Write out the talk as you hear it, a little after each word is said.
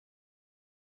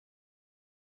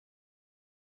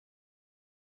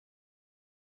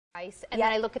And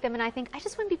then I look at them and I think, I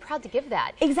just wouldn't be proud to give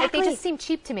that. Exactly. Like, they just seem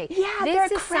cheap to me. Yeah, this they're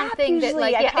is crap something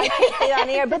usually. that, like, I can't say it on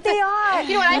the air, but they are.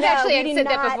 You know what? I've said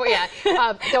that before.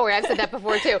 Yeah. Don't worry, I've said that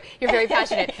before too. You're very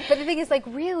passionate. But the thing is, like,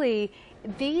 really,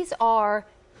 these are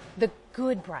the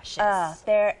good brushes.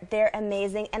 They're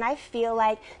amazing, and I feel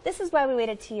like this is why we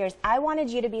waited 2 years. I wanted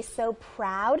you to be so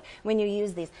proud when you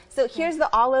use these. So here's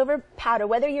the all-over powder.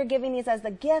 Whether you're giving these as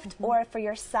a gift or for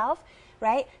yourself,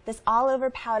 right? This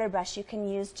all-over powder brush you can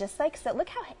use just like so. Look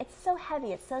how it's so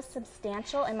heavy. It's so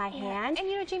substantial in my hand. And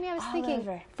you know, Jamie, I was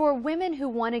thinking, for women who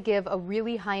want to give a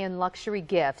really high-end luxury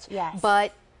gift,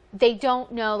 but they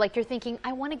don't know, like you're thinking,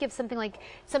 I want to give something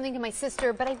to my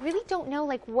sister, but I really don't know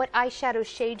like what eyeshadow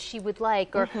shade she would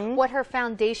like or what her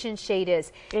foundation shade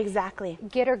is. Exactly.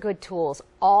 Get her good tools.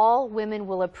 All women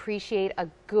will appreciate a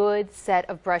good set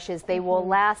of brushes. They will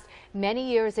last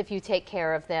many years if you take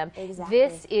care of them. Exactly.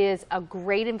 This is a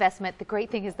great investment. The great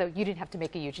thing is, though, you didn't have to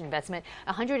make a huge investment.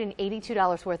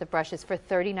 $182 worth of brushes for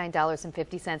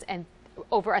 $39.50, and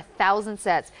over 1,000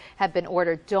 sets have been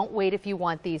ordered. Don't wait if you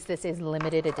want these. This is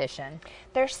limited edition.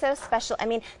 They're so special. I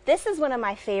mean, this is one of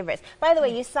my favorites. By the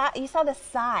way, you saw the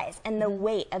size and the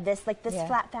weight of this, like this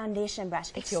flat foundation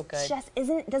brush. It feels good. Just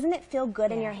doesn't it feel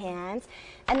good in your hands?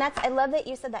 And I love that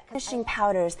you said that. Finishing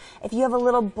powders. If you have a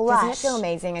little blush, doesn't it feel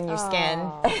amazing on your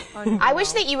skin? I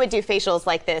wish that you would do facials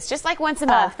like this, just like once a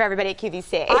month for everybody at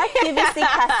QVC. Our QVC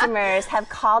customers have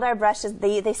called our brushes.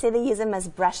 They say they use them as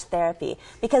brush therapy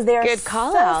because they are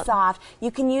so soft.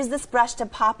 You can use this brush to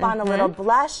pop on a little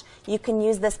blush. You can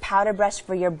use this powder brush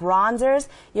for your bronzers.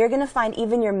 You're going to find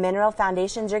even your mineral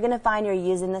foundations. You're going to find you're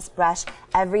using this brush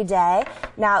every day.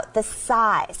 Now the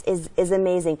size is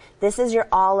amazing. This is your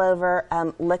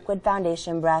all-over liquid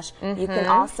foundation brush. You can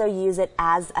also use it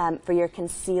as for your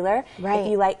concealer. Right.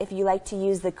 If you like to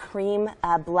use the cream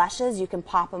blushes, you can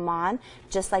pop them on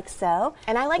just like so.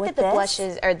 And I like that the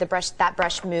blushes or that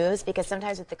brush moves, because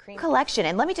sometimes with the cream collection,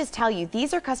 and let me just tell you,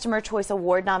 these are Customer Choice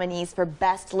Award nominees for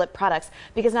best lip products,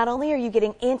 because not only are you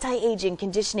getting anti-aging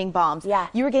conditioning balms,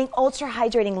 you are getting ultra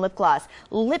hydrating lip gloss,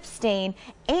 lip stain,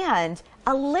 and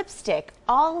a lipstick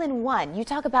all in one. You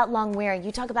talk about long wearing,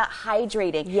 you talk about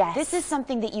hydrating. Yes. This is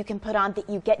something that you can put on that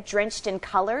you get drenched in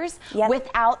colors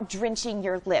without drenching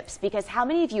your lips, because how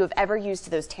many of you have ever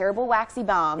used those terrible waxy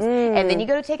balms and then you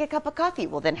go to take a cup of coffee,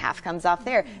 well then half comes off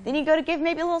there. Then you go to give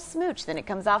maybe a little smooch, then it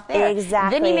comes off there.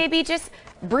 Exactly. Then you maybe just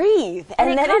breathe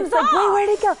and then it comes it's like, off. wait, where'd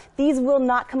it go? These will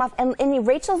not come off. And in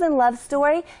Rachel's in Love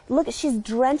Story, look, she's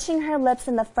drenching her lips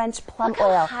in the French plum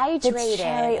oil, hydrated. the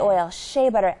cherry oil, shea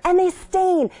butter, and they stain.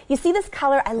 You see this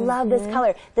color? I love this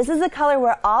color. This is the color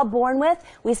we're all born with.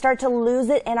 We start to lose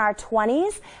it in our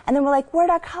 20s, and then we're like, where'd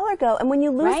our color go? And when you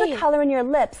lose the color in your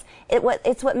lips,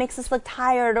 it's what makes us look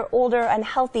tired or older,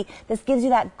 unhealthy. This gives you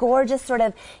that gorgeous sort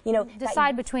of, you know.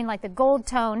 Decide between like the gold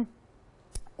tone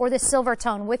or the silver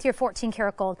tone with your 14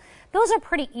 karat gold. Those are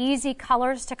pretty easy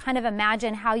colors to kind of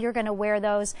imagine how you're going to wear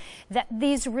those.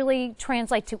 These really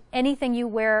translate to anything you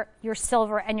wear your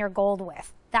silver and your gold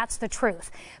with. That's the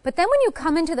truth. But then when you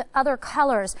come into the other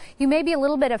colors, you may be a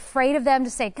little bit afraid of them to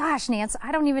say, gosh, Nance,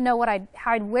 I don't even know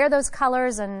how I'd wear those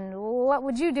colors and what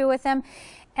would you do with them?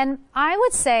 And I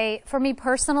would say, for me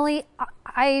personally,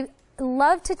 I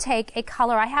love to take a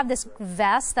color. I have this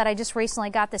vest that I just recently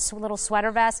got, this little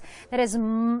sweater vest that has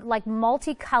like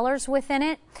multi-colors within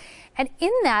it. And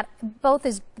in that, both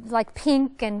is like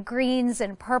pink and greens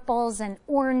and purples and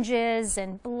oranges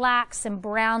and blacks and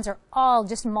browns are all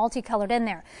just multicolored in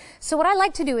there. So what I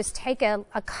like to do is take a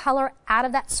color out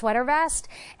of that sweater vest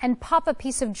and pop a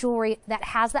piece of jewelry that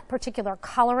has that particular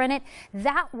color in it.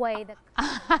 That way,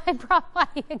 I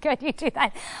probably could you do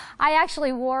that. I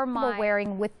actually wore my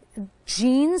wearing with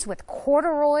jeans, with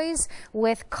corduroys,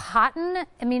 with cotton.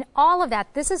 I mean, all of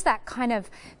that. This is that kind of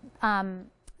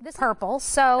this purple.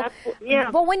 So,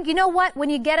 but when you know what,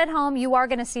 when you get it home, you are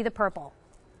going to see the purple,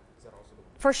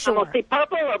 for sure. I'm going to see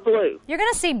purple or blue. You're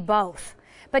going to see both,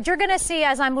 but you're going to see,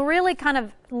 as I'm really kind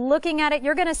of looking at it,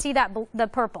 you're going to see that the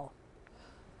purple.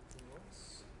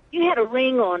 You had a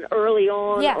ring on early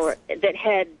on, or that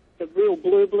had the real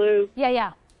blue. Yeah,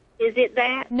 yeah. Is it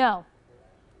that? No,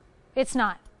 it's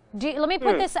not. Let me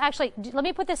put this let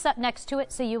me put this up next to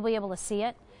it so you'll be able to see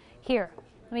it. Here,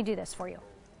 let me do this for you.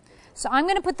 So I'm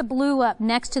going to put the blue up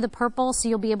next to the purple so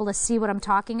you'll be able to see what I'm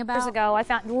talking about. Years ago, I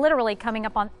found, literally coming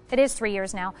up on, it is 3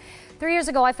 years now. 3 years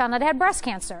ago, I found that I had breast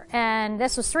cancer. And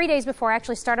this was 3 days before I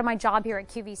actually started my job here at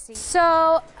QVC.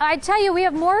 So I tell you, we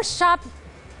have what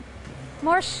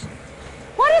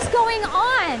is going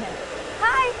on?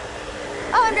 Hi.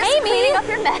 Oh, I'm just cleaning up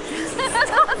your mess.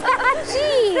 Stop that.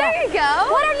 Gee. There you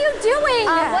go. What are you doing?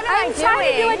 What am I doing? I'm trying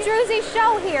to do a Druzy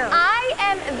show here. I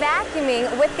am vacuuming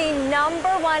with the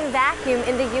 #1 vacuum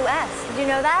in the U.S. Did you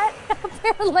know that?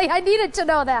 Apparently, I needed to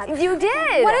know that. You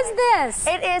did. What is this?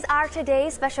 It is our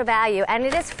today's special value, and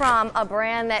it is from a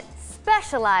brand that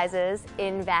specializes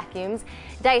in vacuums,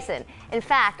 Dyson. In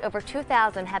fact, over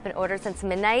 2,000 have been ordered since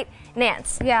midnight.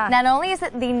 Nance, not only is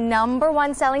it the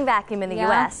 #1 selling vacuum in the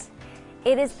U.S.,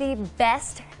 it is the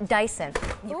best Dyson.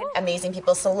 Amazing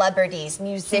people, celebrities,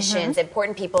 musicians,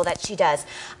 important people that she does.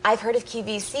 I've heard of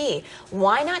QVC.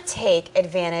 Why not take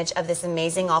advantage of this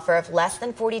amazing offer of less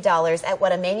than $40 at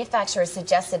what a manufacturer's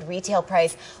suggested retail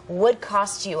price would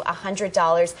cost you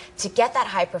 $100 to get that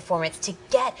high performance, to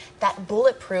get that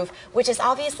bulletproof, which has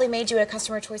obviously made you a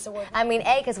Customer Choice Award. I mean,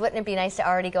 because wouldn't it be nice to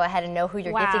already go ahead and know who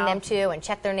you're gifting them to and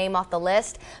check their name off the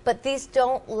list? But these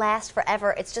don't last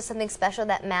forever. It's just something special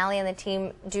that Mally and the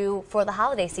team do for the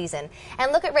holiday season.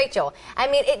 And look at Rachel. I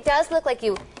mean, it does look like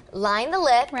you line the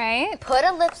lip, put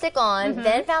a lipstick on,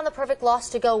 then found the perfect gloss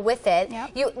to go with it.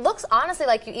 You looks honestly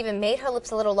like you even made her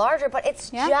lips a little larger, but it's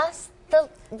just the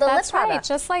That's lip product. right,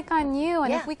 just like on you.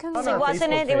 And if we can see,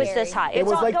 wasn't it? It was this high. It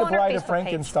was like the Bride of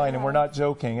Frankenstein, and we're not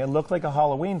joking. It looked like a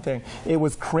Halloween thing. It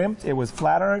was crimped, it was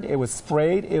flat-ironed, it was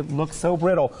sprayed. It looked so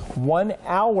brittle. 1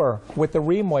 hour with the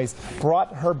Remoist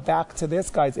brought her back to this,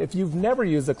 guys. If you've never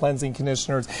used the cleansing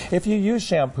conditioners, if you use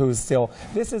shampoos still,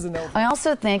 this is an. I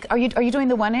also think, are you doing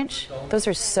the 1 inch? Those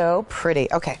are so pretty.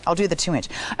 Okay, I'll do the 2 inch.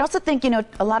 I also think, you know,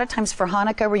 a lot of times for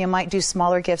Hanukkah, where you might do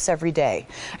smaller gifts every day.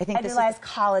 I think this is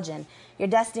collagen. You're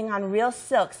dusting on real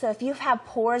silk. So if you have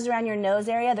pores around your nose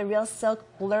area, the real silk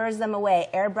blurs them away,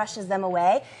 airbrushes them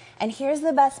away. And here's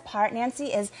the best part, Nancy,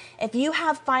 is if you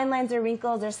have fine lines or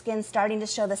wrinkles or skin starting to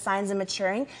show the signs of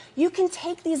maturing, you can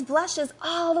take these blushes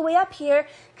all the way up here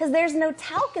because there's no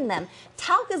talc in them.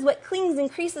 Talc is what clings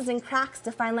and creases and cracks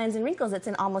to fine lines and wrinkles. It's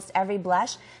in almost every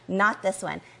blush, not this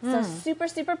one. So super,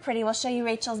 super pretty. We'll show you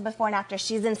Rachel's before and after.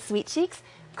 She's in Sweet Cheeks.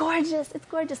 Gorgeous. It's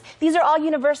gorgeous. These are all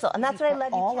universal, and that's what I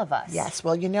love. All of us. Yes.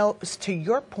 Well, you know, to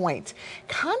your point,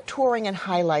 contouring and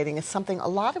highlighting is something a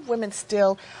lot of women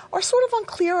still are sort of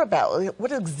unclear about.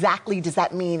 What exactly does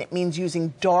that mean? It means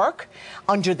using dark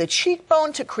under the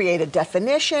cheekbone to create a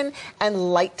definition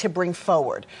and light to bring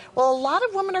forward. Well, a lot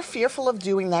of women are fearful of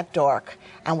doing that dark,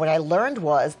 and what I learned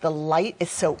was the light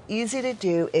is so easy to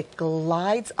do. It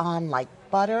glides on like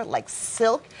butter, like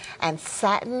silk and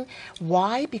satin.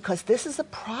 Why? Because this is a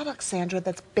product, Sandra,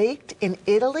 that's baked in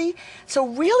Italy. So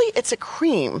really, it's a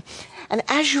cream. And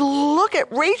as you look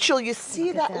at Rachel, you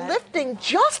see that lifting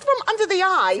just from under the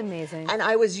eye. It's amazing. And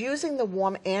I was using the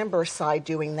warm amber side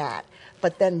doing that.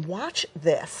 But then watch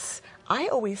this. I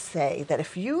always say that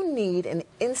if you need an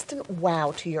instant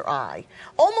wow to your eye,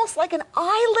 almost like an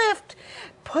eye lift,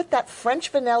 put that French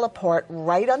vanilla part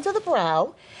right under the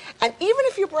brow, and even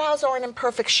if your brows aren't in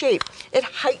perfect shape, it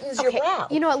heightens your brow.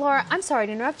 You know what, Laura, I'm sorry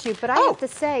to interrupt you, but I have to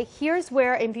say, here's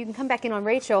where, and if you can come back in on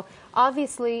Rachel,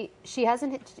 obviously she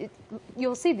hasn't,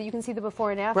 you'll see that you can see the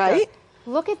before and after. Right.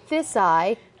 Look at this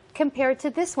eye compared to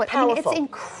this one. Powerful. I mean,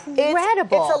 it's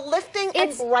incredible. It's a lifting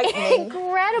and brightening.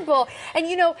 Incredible. And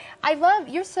you know, I love,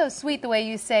 you're so sweet the way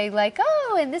you say like,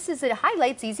 oh, and this is a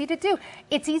highlight's easy to do.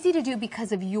 It's easy to do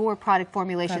because of your product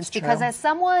formulations. That's because true. as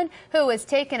someone who has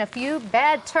taken a few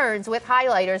bad turns with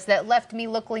highlighters that left me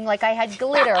looking like I had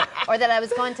glitter or that I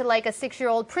was going to like a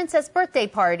 6-year-old princess birthday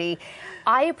party,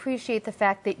 I appreciate the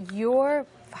fact that your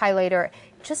highlighter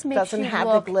just makes doesn't you have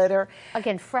look, the glitter.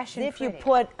 Again, fresh and if pretty. you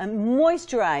put a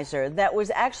moisturizer that was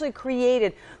actually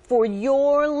created for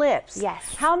your lips.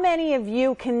 Yes. How many of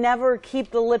you can never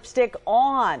keep the lipstick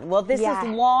on? Well, this is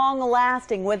long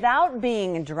lasting without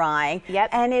being drying. Yep.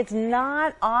 And it's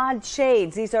not odd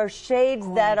shades. These are shades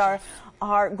that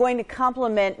are going to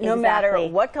complement no matter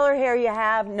what color hair you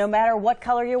have, no matter what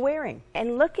color you're wearing.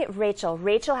 And look at Rachel.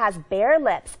 Rachel has bare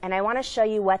lips, and I want to show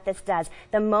you what this does.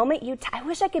 The moment you, I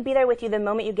wish I could be there with you the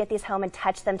moment you get these home and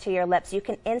touch them to your lips. You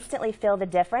can instantly feel the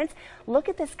difference. Look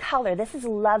at this color. This is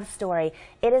Love Story.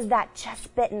 It is that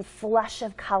just bitten flush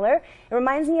of color. It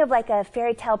reminds me of like a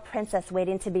fairy tale princess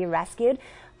waiting to be rescued.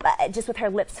 Just with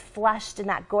her lips flushed and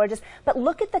that gorgeous. But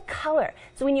look at the color.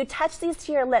 So when you touch these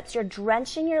to your lips, you're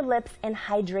drenching your lips in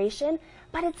hydration,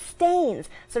 but it stains.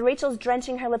 So Rachel's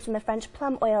drenching her lips in the French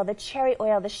plum oil, the cherry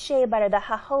oil, the shea butter, the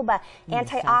jojoba,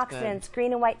 antioxidants,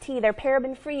 green and white tea. They're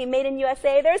paraben-free, made in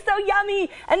USA. They're so yummy,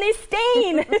 and they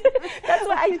stain. That's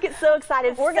why I get so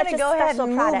excited. We're going to go ahead and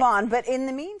move on, but in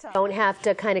the meantime. Don't have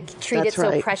to kind of treat it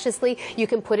so preciously. You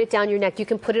can put it down your neck. You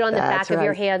can put it on the back of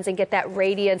your hands and get that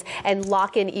radiance and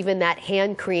lock in even that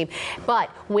hand cream. But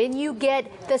when you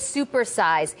get the super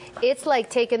size, it's like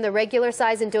taking the regular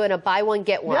size and doing a buy one,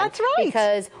 get one. That's right.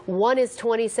 Because one is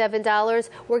 $27.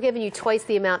 We're giving you twice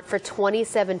the amount for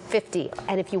 $27.50.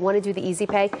 And if you want to do the easy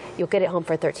pay, you'll get it home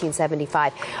for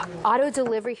 $13.75. Auto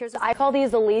delivery, I call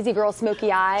these the lazy girl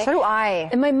smoky eye. So do I.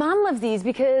 And my mom loves these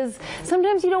because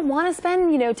sometimes you don't want to spend,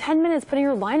 10 minutes putting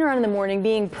your liner on in the morning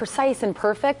being precise and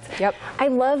perfect. Yep. I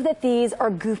love that these are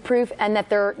goof proof and that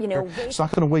they're, it's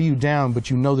not going to weigh you down, but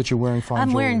you know that you're wearing fine jewelry.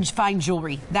 I'm wearing fine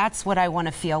jewelry. That's what I want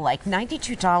to feel like.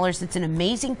 $92. It's an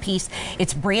amazing piece.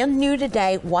 It's brand new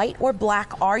today. White or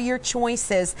black are your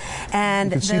choices.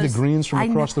 And you can see the greens from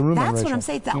across the room. That's what I'm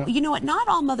saying. Yeah. You know what? Not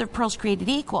all mother of pearl's created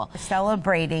equal. We're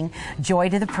celebrating Joy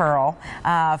to the Pearl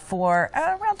for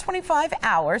around 25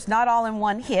 hours. Not all in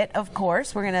one hit, of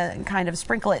course. We're going to kind of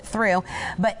sprinkle it through.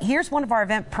 But here's one of our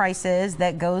event prices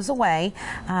that goes away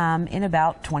in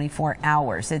about 24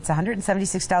 hours. It's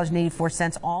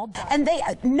 $176.84 all done. And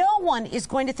no one is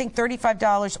going to think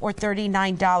 $35 or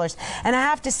 $39. And I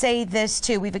have to say this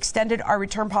too. We've extended our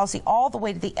return policy all the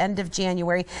way to the end of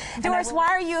January. Doris, why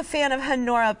are you a fan of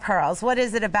Honora pearls? What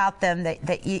is it about them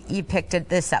that you picked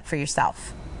this up for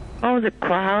yourself? Oh, the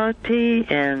quality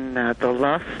and the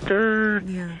luster.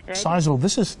 Yeah. Sizable.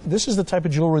 This is the type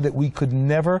of jewelry that we could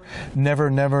never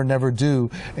do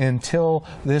until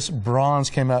this bronze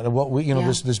came out. What we,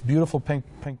 this beautiful pink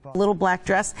bronze. Little black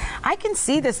dress. I can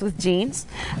see this with jeans.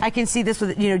 I can see this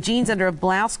with jeans under a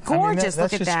blouse. Gorgeous.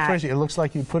 That's Look at just that. crazy. It looks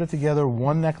like you put it together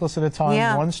one necklace at a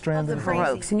time, one strand at a time.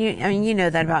 Baroques. And you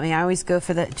know that about me. I always go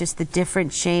for the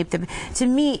different shape. To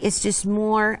me, it's just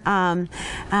more.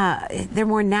 They're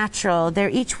more natural.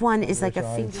 Each one is like a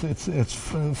finger. It's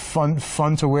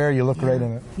fun to wear. You look great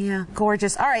in it. Yeah,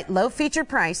 gorgeous. All right, low featured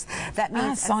price. That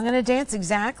means song and a dance,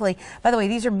 exactly. By the way,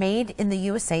 these are made in the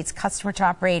USA. It's customer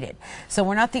top rated. So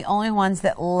we're not the only ones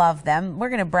that love them. We're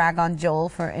going to brag on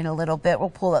Joel in a little bit. We'll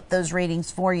pull up those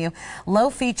ratings for you. Low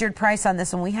featured price on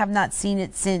this one. We have not seen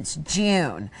it since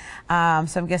June. So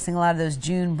I'm guessing a lot of those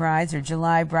June brides or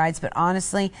July brides. But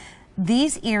honestly,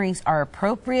 these earrings are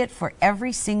appropriate for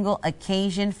every single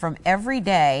occasion, from every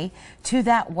day to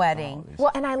that wedding.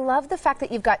 Well, and I love the fact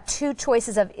that you've got two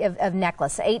choices of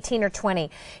necklace, 18 or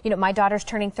 20. My daughter's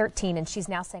turning 13, and she's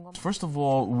now saying, well, first of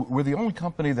all, we're the only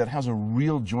company that has a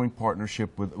real joint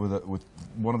partnership with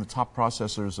one of the top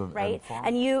processors of right.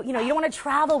 And you don't want to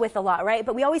travel with a lot, right?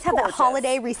 But we always have that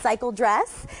holiday recycled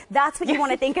dress. That's what you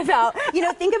want to think about.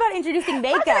 Think about introducing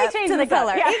makeup to the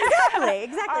color. Yeah.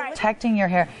 Exactly. Right. Protecting your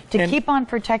hair to keep on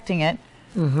protecting it.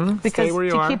 Because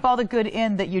to keep all the good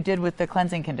in that you did with the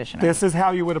cleansing conditioner. This is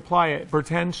how you would apply it.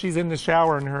 Pretend she's in the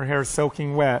shower and her hair's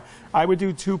soaking wet. I would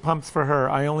do 2 pumps for her.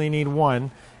 I only need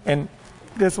 1. And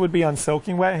this would be on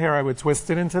soaking wet hair. I would twist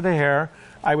it into the hair.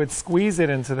 I would squeeze it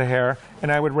into the hair,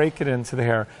 and I would rake it into the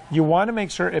hair. You want to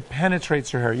make sure it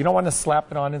penetrates your hair. You don't want to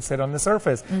slap it on and sit on the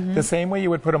surface. The same way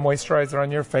you would put a moisturizer on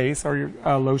your face or your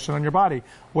lotion on your body.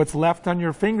 What's left on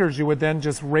your fingers, you would then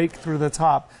just rake through the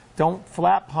top. Don't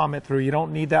flat palm it through. You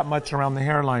don't need that much around the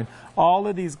hairline. All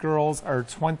of these girls are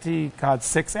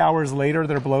 6 hours later,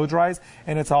 their blow dries,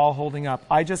 and it's all holding up.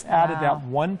 I just added that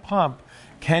 1 pump.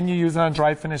 Can you use it on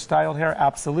dry finish styled hair?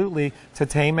 Absolutely. To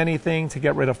tame anything, to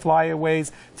get rid of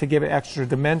flyaways, to give it extra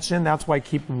dimension. That's why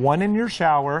keep 1 in your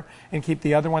shower and keep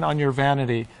the other one on your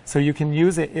vanity. So you can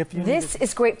use it if you This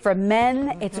is great for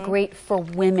men. It's great for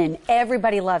women.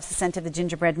 Everybody loves the scent of the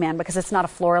gingerbread man because it's not a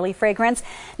florally fragrance.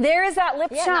 There is that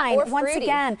lip shine once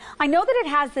again. I know that it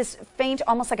has this faint,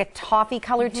 almost like a toffee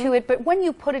color to it, but when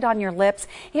you put it on your lips,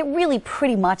 it really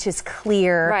pretty much is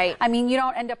clear. Right. I mean, you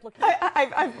don't end up looking...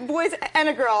 boys and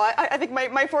a girl. I think my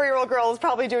 4-year-old girl is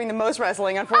probably doing the most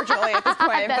wrestling, unfortunately, at this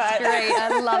point. That's great.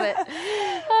 I love it.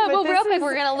 Well, real quick,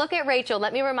 we're going to look at Rachel.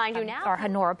 Let me remind you now. Our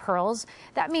Honora pearls.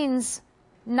 That means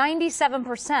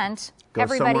 97% Go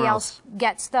everybody somewhere else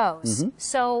gets those.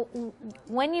 So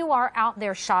when you are out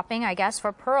there shopping, I guess,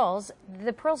 for pearls,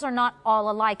 the pearls are not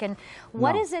all alike. And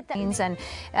what is it that means?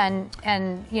 And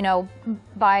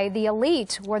by the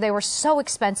elite, where they were so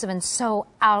expensive and so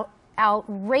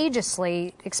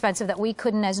outrageously expensive that we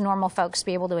couldn't, as normal folks,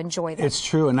 be able to enjoy them. It's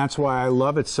true, and that's why I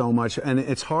love it so much. And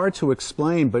it's hard to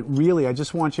explain, but really, I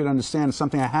just want you to understand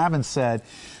something I haven't said.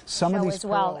 Some of these as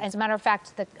well. As a matter of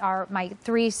fact, my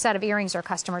 3 set of earrings are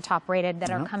customer top rated that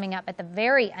are coming up at the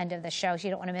very end of the show, so you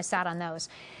don't want to miss out on those.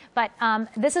 But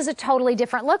this is a totally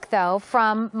different look, though,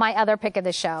 from my other pick of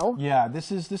the show. Yeah,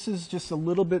 this is just a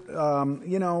little bit,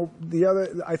 you know, the other,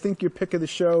 I think your pick of the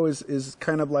show is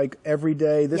kind of like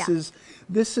everyday. This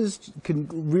is can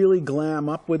really glam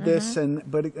up with this,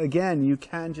 but again, you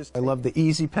can just, I love the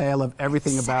easy pay, I love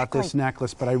everything about this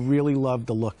necklace, but I really love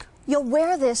the look. You'll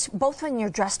wear this both when you're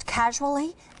dressed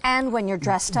casually and when you're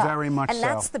dressed up. Very much so. And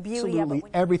that's the beauty of it.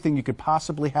 Everything you could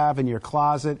possibly have in your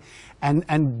closet,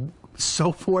 and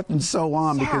so forth and so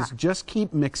on, because just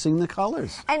keep mixing the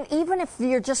colors. And even if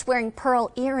you're just wearing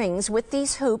pearl earrings with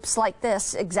these hoops like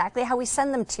this, exactly how we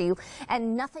send them to you,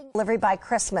 and nothing delivery by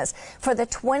Christmas. For the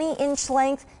 20-inch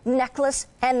length necklace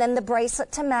and then the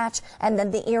bracelet to match and then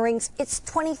the earrings, it's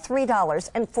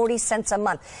 $23.40 a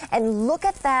month. And look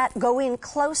at that, go in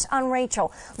close on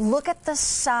Rachel. Look at the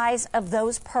size of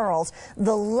those pearls,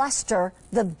 the luster,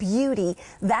 the beauty.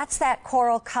 That's that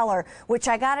coral color, which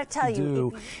I got to tell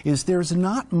you. There's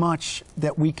not much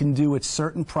that we can do at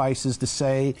certain prices to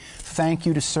say thank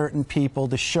you to certain people,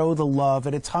 to show the love.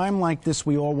 At a time like this,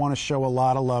 we all want to show a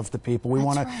lot of love to people. We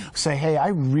want to say, hey, I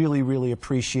really, really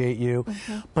appreciate you.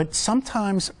 But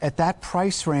sometimes at that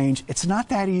price range, it's not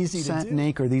that easy to do. An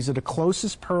acre. These are the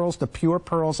closest pearls, the pure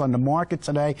pearls on the market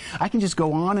today. I can just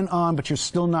go on, but you're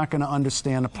still not going to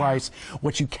understand the price.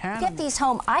 What you can get these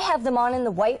home. I have them on in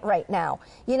the white right now.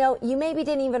 You know, you maybe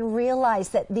didn't even realize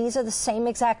that these are the same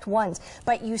exact ones,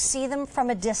 but you see them from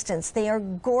a distance. They are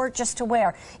gorgeous to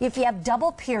wear. If you have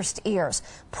double pierced ears,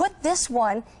 put this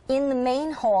one in the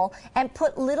main hole and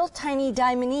put little tiny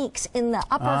diamondiques in the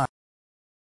upper